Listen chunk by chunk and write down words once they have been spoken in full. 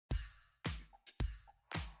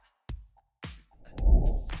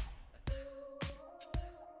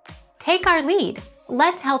Take our lead.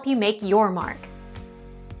 Let's help you make your mark.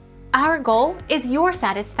 Our goal is your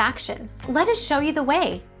satisfaction. Let us show you the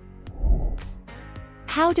way.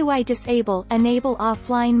 How do I enable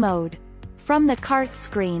offline mode? From the cart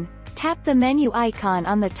screen, tap the menu icon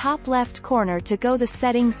on the top left corner to go the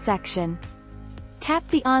settings section. Tap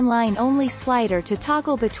the online only slider to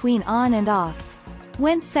toggle between on and off.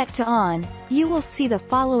 When set to on, you will see the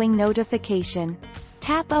following notification.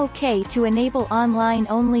 Tap OK to enable online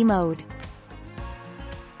only mode.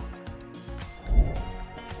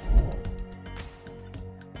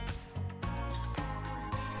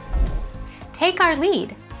 Take our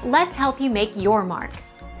lead. Let's help you make your mark.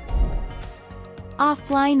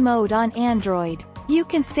 Offline mode on Android. You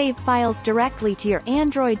can save files directly to your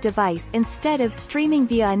Android device instead of streaming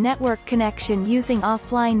via a network connection using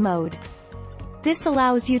offline mode. This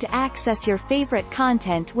allows you to access your favorite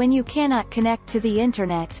content when you cannot connect to the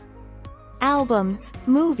internet. Albums,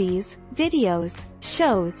 movies, videos,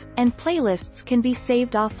 shows, and playlists can be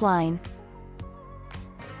saved offline.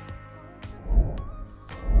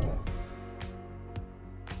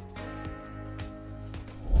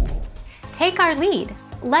 Take our lead.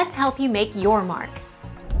 Let's help you make your mark.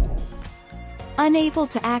 Unable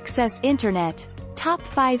to access internet? Top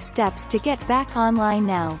 5 steps to get back online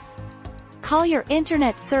now. Call your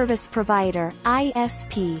internet service provider,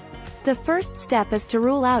 ISP. The first step is to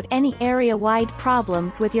rule out any area-wide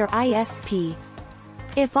problems with your ISP.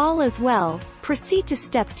 If all is well, proceed to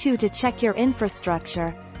step 2 to check your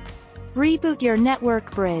infrastructure. Reboot your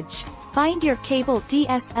network bridge. Find your cable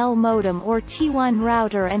DSL modem or T1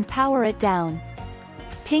 router and power it down.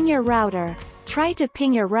 Ping your router. Try to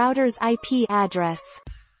ping your router's IP address.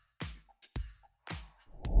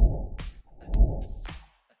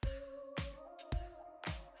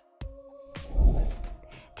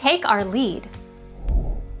 Take our lead.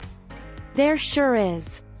 There sure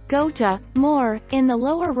is. Go to More in the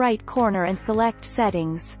lower right corner and select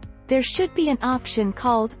Settings. There should be an option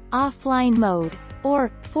called Offline Mode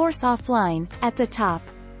or Force Offline at the top.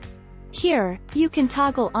 Here, you can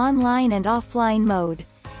toggle online and offline mode.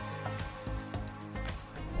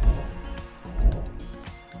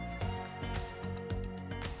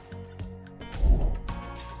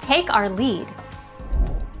 Take our lead.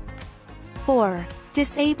 4.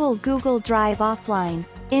 Disable Google Drive offline.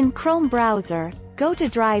 In Chrome browser, go to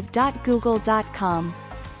drive.google.com.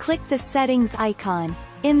 Click the Settings icon.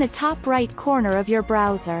 In the top right corner of your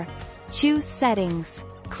browser, choose Settings.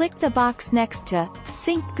 Click the box next to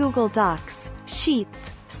Sync Google Docs,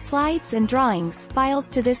 Sheets, Slides and Drawings files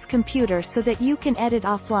to this computer so that you can edit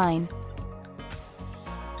offline.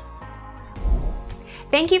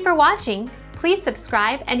 Thank you for watching. Please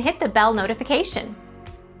subscribe and hit the bell notification.